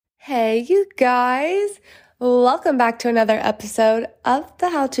Hey, you guys. Welcome back to another episode of the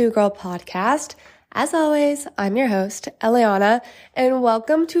How To Girl podcast. As always, I'm your host, Eliana, and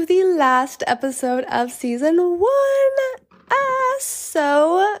welcome to the last episode of season 1.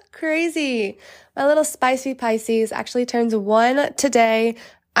 So crazy. My little spicy Pisces actually turns 1 today.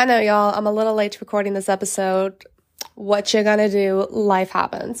 I know, y'all, I'm a little late to recording this episode. What you gonna do? Life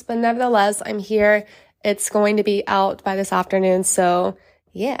happens. But nevertheless, I'm here. It's going to be out by this afternoon, so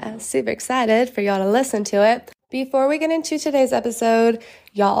yeah, super excited for y'all to listen to it. Before we get into today's episode,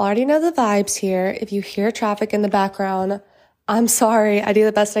 y'all already know the vibes here. If you hear traffic in the background, I'm sorry. I do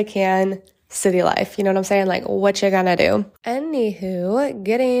the best I can. City life. You know what I'm saying? Like, what you gonna do? Anywho,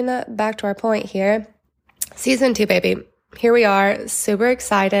 getting back to our point here. Season 2, baby. Here we are. Super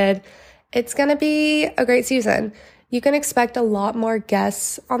excited. It's gonna be a great season. You can expect a lot more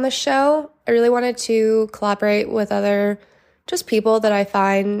guests on the show. I really wanted to collaborate with other just people that I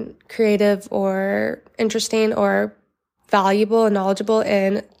find creative or interesting or valuable and knowledgeable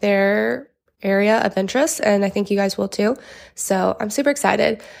in their area of interest. And I think you guys will too. So I'm super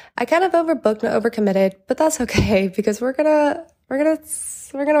excited. I kind of overbooked and overcommitted, but that's okay because we're gonna work it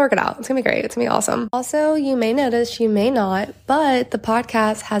out. It's gonna be great. It's gonna be awesome. Also, you may notice, you may not, but the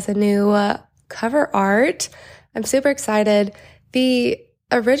podcast has a new cover art. I'm super excited. The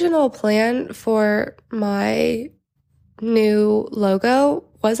original plan for my new logo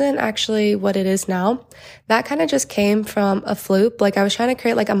wasn't actually what it is now. That kind of just came from a fluke. Like, I was trying to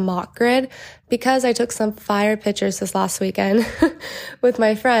create like a mock grid because I took some fire pictures this last weekend with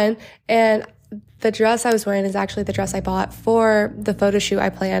my friend, and the dress I was wearing is actually the dress I bought for the photo shoot I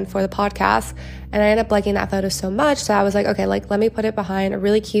planned for the podcast. And I ended up liking that photo so much. So I was like, okay, like, let me put it behind a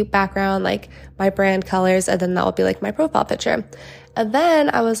really cute background, like my brand colors. And then that will be like my profile picture. And then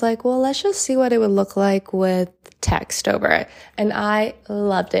I was like, well, let's just see what it would look like with text over it. And I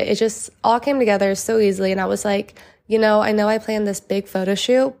loved it. It just all came together so easily. And I was like, I know I planned this big photo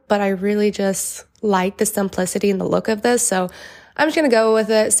shoot, but I really just like the simplicity and the look of this. So I'm just going to go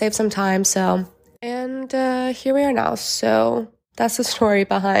with it, save some time. And here we are now. So that's the story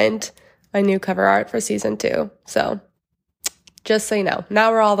behind my new cover art for season 2. So just so you know,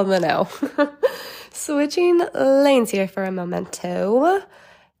 now we're all in the know. Switching lanes here for a momento.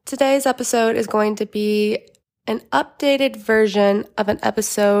 Today's episode is going to be an updated version of an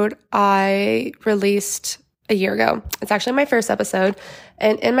episode I released a year ago. It's actually my first episode.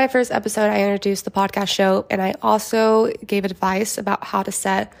 And in my first episode, I introduced the podcast show, and I also gave advice about how to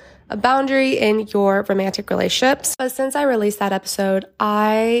set a boundary in your romantic relationships. But since I released that episode,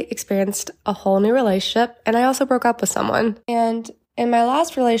 I experienced a whole new relationship, and I also broke up with someone. And in my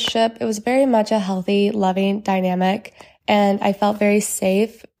last relationship, it was very much a healthy, loving dynamic, and I felt very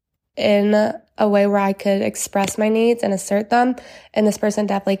safe in a way where I could express my needs and assert them. And this person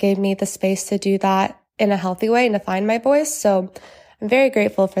definitely gave me the space to do that in a healthy way and to find my voice. So I'm very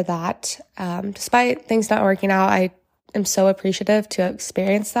grateful for that. Despite things not working out, I am so appreciative to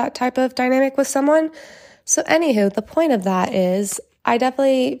experience that type of dynamic with someone. So anywho, the point of that is I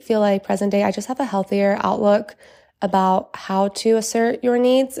definitely feel like present day, I just have a healthier outlook about how to assert your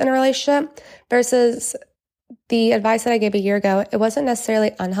needs in a relationship versus the advice that I gave a year ago. It wasn't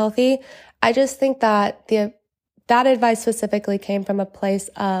necessarily unhealthy. I just think that that advice specifically came from a place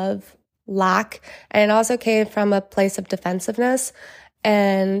of lack, and it also came from a place of defensiveness.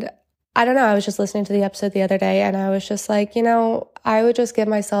 And I don't know, I was just listening to the episode the other day, and I was just like, I would just give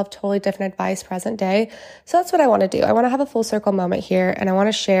myself totally different advice present day. So that's what I want to do. I want to have a full circle moment here, and I want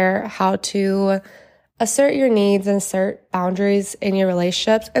to share how to assert your needs and assert boundaries in your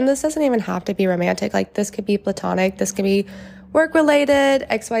relationships. And this doesn't even have to be romantic. Like, this could be platonic. This could be work-related,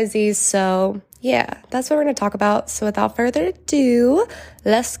 XYZ. So yeah, that's what we're going to talk about. So without further ado,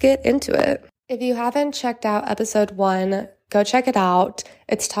 let's get into it. If you haven't checked out episode 1, go check it out.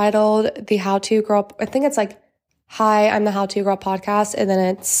 It's titled The How To Girl. I think it's like, hi, I'm the How To Girl podcast. And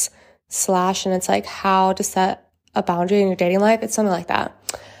then it's / and it's like how to set a boundary in your dating life. It's something like that.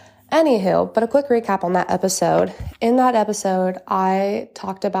 Anywho, but a quick recap on that episode. In that episode, I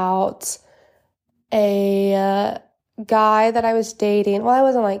talked about a guy that I was dating. Well, I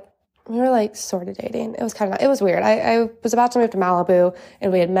wasn't like, we were like sort of dating. It was weird. I was about to move to Malibu,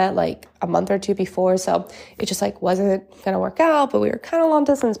 and we had met like a month or two before. So it just like wasn't going to work out, but we were kind of long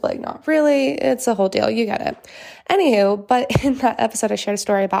distance, but like not really. It's a whole deal. You get it. Anywho, but in that episode, I shared a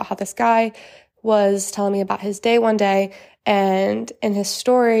story about how this guy was telling me about his day one day. And in his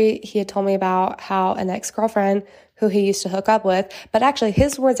story, he had told me about how an ex-girlfriend who he used to hook up with, but actually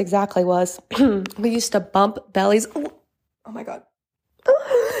his words exactly was, we used to bump bellies. Oh my God.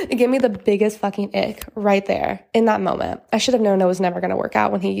 It gave me the biggest fucking ick right there in that moment. I should have known it was never going to work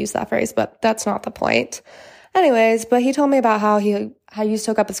out when he used that phrase, but that's not the point. Anyways, but he told me about how he used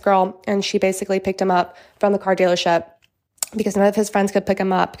to hook up with this girl, and she basically picked him up from the car dealership because none of his friends could pick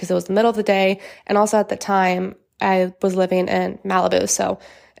him up because it was the middle of the day. And also at the time, I was living in Malibu, so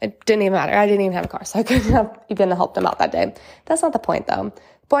it didn't even matter. I didn't even have a car, so I couldn't have even helped him out that day. That's not the point, though.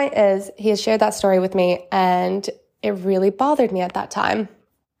 The point is, he has shared that story with me, and it really bothered me at that time.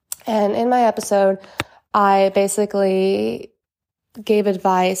 And in my episode, I basically gave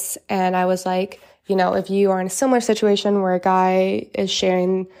advice, and I was like, you know, if you are in a similar situation where a guy is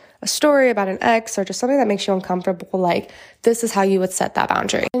sharing a story about an ex or just something that makes you uncomfortable, like, this is how you would set that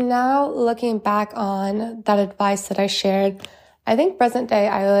boundary. And now looking back on that advice that I shared, I think present day,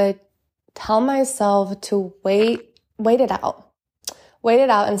 I would tell myself to wait it out. Wait it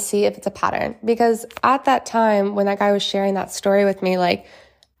out and see if it's a pattern. Because at that time, when that guy was sharing that story with me, like,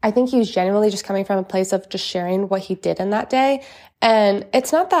 I think he was genuinely just coming from a place of just sharing what he did in that day. And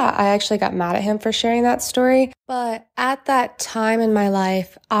it's not that I actually got mad at him for sharing that story, but at that time in my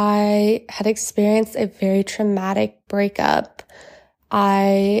life, I had experienced a very traumatic breakup.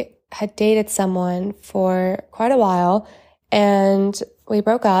 I had dated someone for quite a while, and we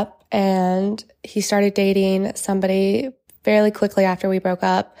broke up, and he started dating somebody fairly quickly after we broke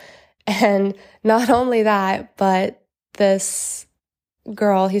up. And not only that, but this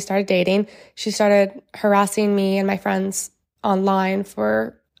girl he started dating, she started harassing me and my friends online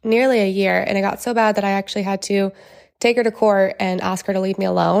for nearly a year. And it got so bad that I actually had to take her to court and ask her to leave me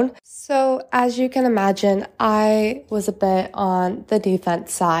alone. So as you can imagine, I was a bit on the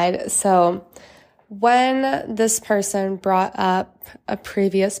defense side. So when this person brought up a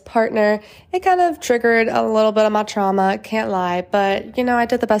previous partner, it kind of triggered a little bit of my trauma, can't lie, but you know, I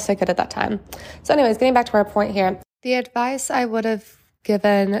did the best I could at that time. So anyways, getting back to our point here, the advice I would have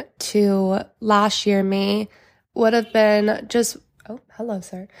given to last year me would have been just, oh, hello,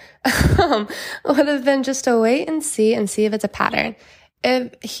 sir, would have been just to wait and see if it's a pattern.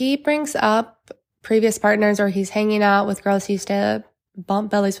 If he brings up previous partners or he's hanging out with girls he used to bump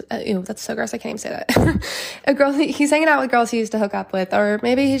bellies with, ew, that's so gross, I can't even say that. He's hanging out with girls he used to hook up with, or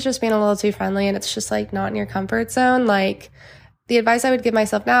maybe he's just being a little too friendly and it's just like not in your comfort zone, like, the advice I would give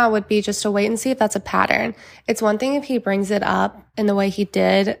myself now would be just to wait and see if that's a pattern. It's one thing if he brings it up in the way he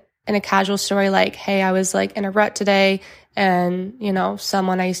did in a casual story, like, hey, I was like in a rut today and, you know,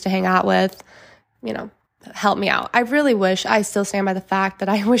 someone I used to hang out with, you know, help me out. I really wish, I still stand by the fact that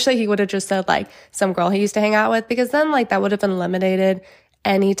I wish that he would have just said like some girl he used to hang out with, because then like that would have eliminated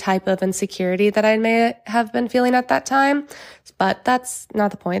any type of insecurity that I may have been feeling at that time. But that's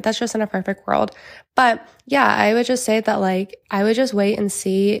not the point. That's just in a perfect world. But yeah, I would just say that like, I would just wait and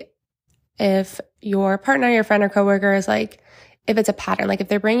see if your partner, your friend or coworker is like, if it's a pattern, like if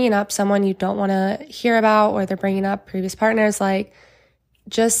they're bringing up someone you don't want to hear about, or they're bringing up previous partners, like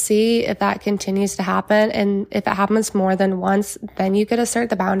just see if that continues to happen. And if it happens more than once, then you could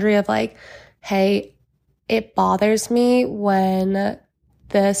assert the boundary of like, hey, it bothers me when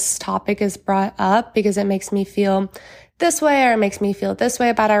this topic is brought up because it makes me feel this way, or it makes me feel this way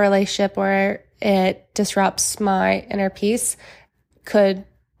about our relationship, or it disrupts my inner peace. Could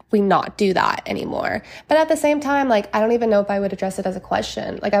we not do that anymore? But at the same time, like, I don't even know if I would address it as a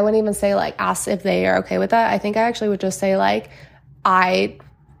question. Like, I wouldn't even say like, ask if they are okay with that. I think I actually would just say like, I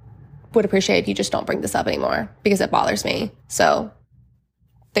would appreciate if you just don't bring this up anymore because it bothers me. So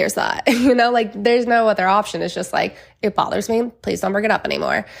there's that, you know, like there's no other option. It's just like, it bothers me. Please don't bring it up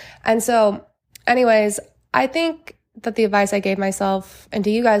anymore. And so anyways, I think that the advice I gave myself and to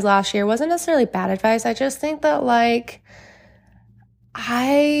you guys last year wasn't necessarily bad advice. I just think that like,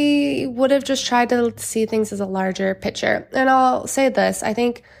 I would have just tried to see things as a larger picture. And I'll say this, I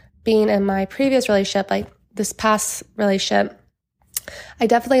think being in my previous relationship, like this past relationship, I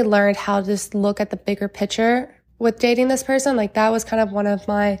definitely learned how to just look at the bigger picture with dating this person. Like that was kind of one of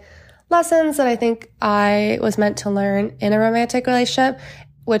my lessons that I think I was meant to learn in a romantic relationship,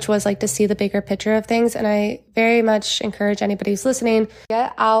 which was like to see the bigger picture of things. And I very much encourage anybody who's listening,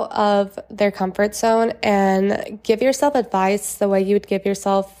 get out of their comfort zone and give yourself advice the way you would give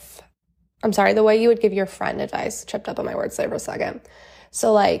the way you would give your friend advice. Tripped up on my words there for a second.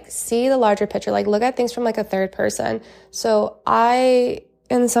 So like see the larger picture, like look at things from like a third person. So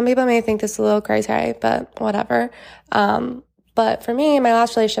and some people may think this is a little crazy, but whatever. But for me, in my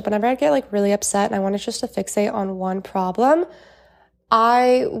last relationship, whenever I'd get like really upset and I wanted just to fixate on one problem,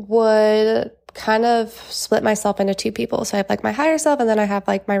 I would kind of split myself into two people. So I have like my higher self, and then I have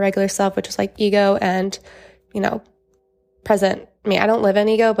like my regular self, which is like ego and, you know, present I don't live in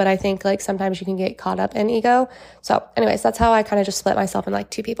ego, but I think like sometimes you can get caught up in ego. So anyways, that's how I kind of just split myself in like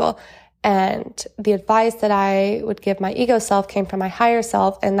two people. And the advice that I would give my ego self came from my higher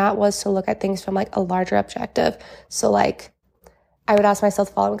self. And that was to look at things from like a larger objective. So like I would ask myself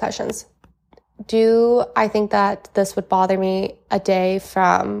the following questions. Do I think that this would bother me a day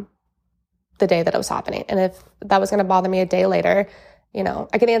from the day that it was happening? And if that was going to bother me a day later, you know,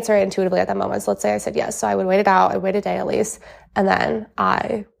 I could answer it intuitively at that moment. So let's say I said yes. So I would wait it out. I'd wait a day at least. And then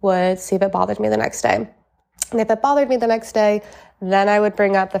I would see if it bothered me the next day. And if it bothered me the next day, then I would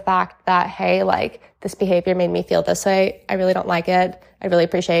bring up the fact that, hey, like this behavior made me feel this way. I really don't like it. I really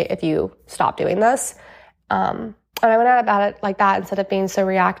appreciate if you stop doing this. And I went about it like that instead of being so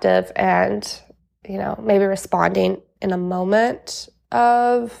reactive and, you know, maybe responding in a moment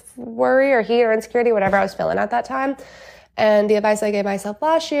of worry or heat or insecurity, whatever I was feeling at that time. And the advice I gave myself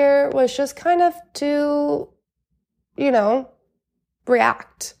last year was just kind of to, you know,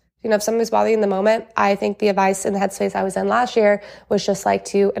 react. You know, if something was bothering you in the moment, I think the advice in the headspace I was in last year was just like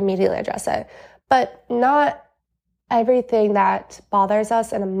to immediately address it. But not everything that bothers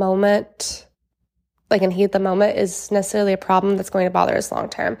us in a moment, like in heat of the moment, is necessarily a problem that's going to bother us long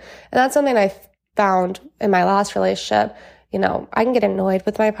term. And that's something I found in my last relationship. You know, I can get annoyed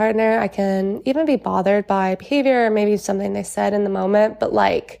with my partner. I can even be bothered by behavior or maybe something they said in the moment, but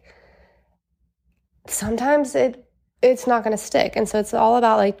like sometimes it's not going to stick. And so it's all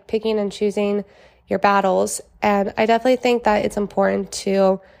about like picking and choosing your battles. And I definitely think that it's important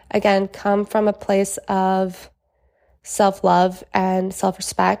to, again, come from a place of self-love and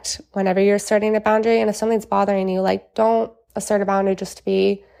self-respect whenever you're asserting a boundary. And if something's bothering you, like don't assert a boundary just to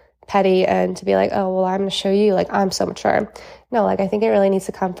be petty and to be like, oh, well, I'm going to show you like I'm so mature. No, like I think it really needs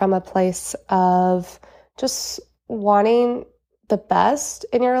to come from a place of just wanting the best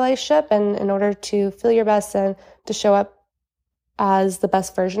in your relationship, and in order to feel your best and to show up as the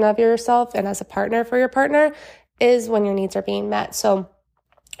best version of yourself and as a partner for your partner is when your needs are being met. So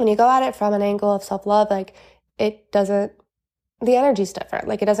when you go at it from an angle of self-love, like the energy's different.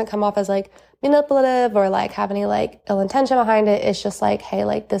 Like it doesn't come off as like manipulative or like have any like ill intention behind it. It's just like, hey,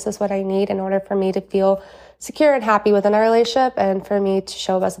 like this is what I need in order for me to feel secure and happy within our relationship and for me to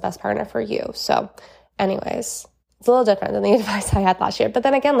show up as the best partner for you. So anyways, it's a little different than the advice I had last year. But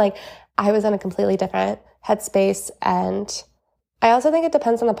then again, like I was in a completely different headspace. And I also think it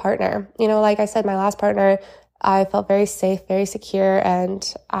depends on the partner. You know, like I said, my last partner, I felt very safe, very secure,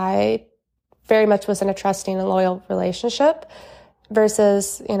 and I very much was in a trusting and loyal relationship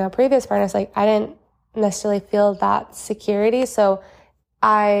versus, you know, previous partners. Like I didn't necessarily feel that security. So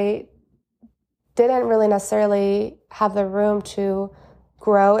I didn't really necessarily have the room to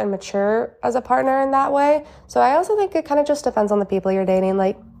grow and mature as a partner in that way. So I also think it kind of just depends on the people you're dating.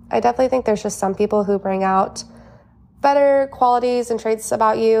 Like I definitely think there's just some people who bring out better qualities and traits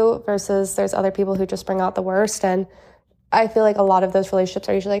about you versus there's other people who just bring out the worst. And I feel like a lot of those relationships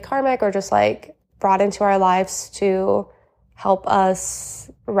are usually karmic or just like brought into our lives to help us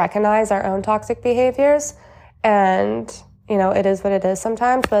recognize our own toxic behaviors. And, you know, it is what it is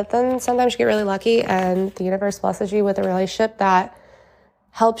sometimes, but then sometimes you get really lucky and the universe blesses you with a relationship that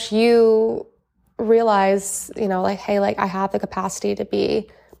helps you realize, you know, like, hey, like I have the capacity to be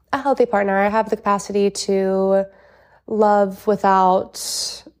a healthy partner. I have the capacity to love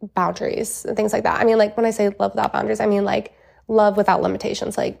without boundaries and things like that. I mean, like when I say love without boundaries, I mean like love without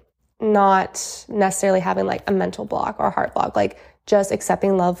limitations, like not necessarily having like a mental block or a heart block, like just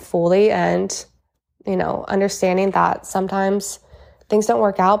accepting love fully and, you know, understanding that sometimes things don't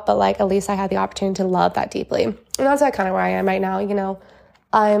work out, but like at least I had the opportunity to love that deeply. And that's like kind of where I am right now. You know,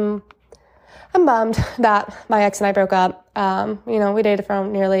 I'm bummed that my ex and I broke up. You know, we dated for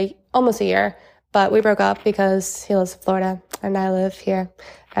nearly almost a year, but we broke up because he lives in Florida and I live here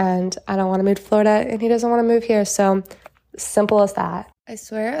and I don't want to move to Florida and he doesn't want to move here. So simple as that. I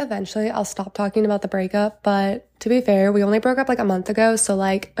swear eventually I'll stop talking about the breakup, but to be fair, we only broke up like a month ago. So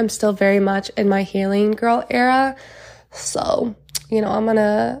like I'm still very much in my healing girl era. So, you know, I'm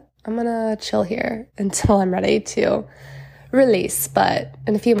gonna chill here until I'm ready to release. But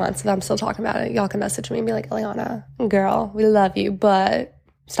in a few months, if I'm still talking about it, y'all can message me and be like, Eliana, girl, we love you, but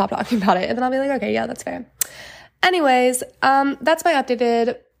stop talking about it. And then I'll be like, okay, yeah, that's fair. Anyways, that's my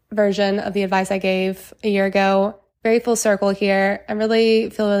updated version of the advice I gave a year ago. Very full circle here. I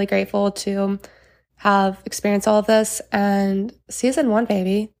feel really grateful to have experienced all of this. And season 1,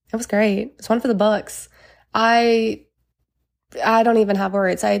 baby, it was great. It's one for the books. I don't even have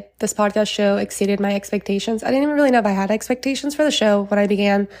words. This podcast show exceeded my expectations. I didn't even really know if I had expectations for the show when I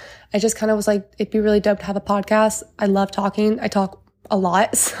began. I just kind of was like, it'd be really dope to have a podcast. I love talking. I talk a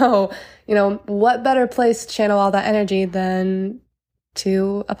lot. So, you know, what better place to channel all that energy than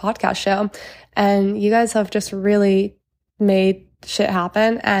to a podcast show. And you guys have just really made shit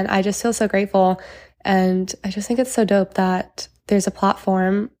happen. And I just feel so grateful. And I just think it's so dope that there's a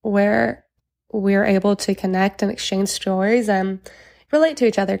platform where we're able to connect and exchange stories and relate to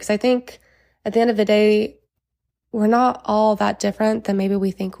each other. Because I think at the end of the day, we're not all that different than maybe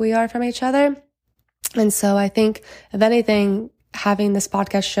we think we are from each other. And so I think, if anything, having this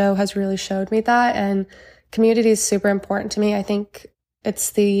podcast show has really showed me that. And community is super important to me. I think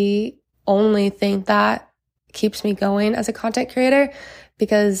it's the only thing that keeps me going as a content creator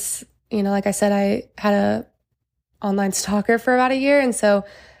because, you know, like I said, I had a online stalker for about a year. And so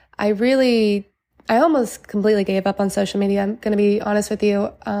I almost completely gave up on social media. I'm going to be honest with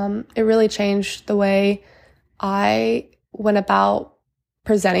you. It really changed the way I went about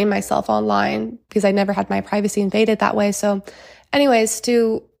presenting myself online because I never had my privacy invaded that way. So anyways,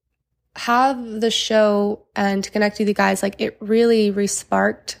 to have the show and to connect with you guys, like it really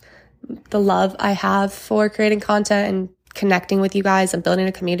re-sparked the love I have for creating content and connecting with you guys and building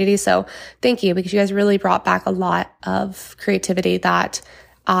a community. So thank you, because you guys really brought back a lot of creativity that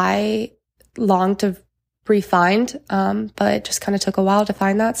I longed to re-find, but it just kind of took a while to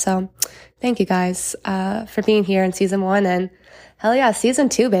find that. So thank you guys for being here in season 1, and hell yeah, season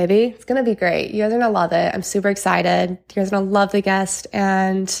 2, baby. It's going to be great. You guys are going to love it. I'm super excited. You guys are going to love the guest,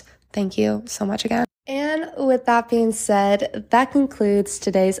 and thank you so much again. And with that being said, that concludes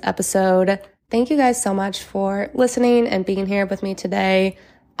today's episode. Thank you guys so much for listening and being here with me today.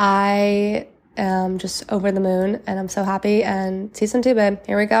 I am just over the moon and I'm so happy. And season 2, babe,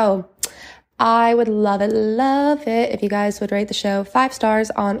 here we go. I would love it if you guys would rate the show 5 stars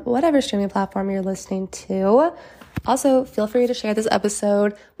on whatever streaming platform you're listening to. Also, feel free to share this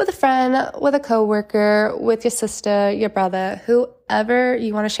episode with a friend, with a coworker, with your sister, your brother, whoever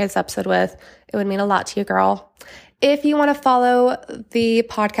you want to share this episode with. It would mean a lot to you, girl. If you want to follow the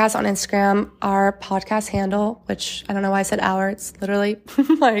podcast on Instagram, our podcast handle, which I don't know why I said our, it's literally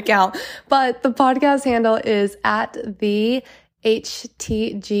my account, but the podcast handle is at the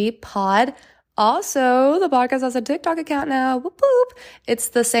HTG Pod. Also, the podcast has a TikTok account now. Whoop whoop. It's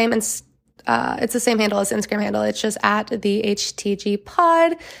the same handle as Instagram handle. It's just at the HTG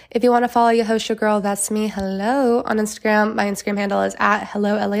Pod. If you want to follow your host, your girl, that's me. Hello on Instagram. My Instagram handle is at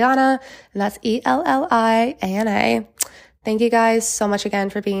Hello Eliana, and that's ELLIANA. Thank you guys so much again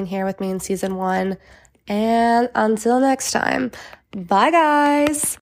for being here with me in season 1. And until next time, bye guys.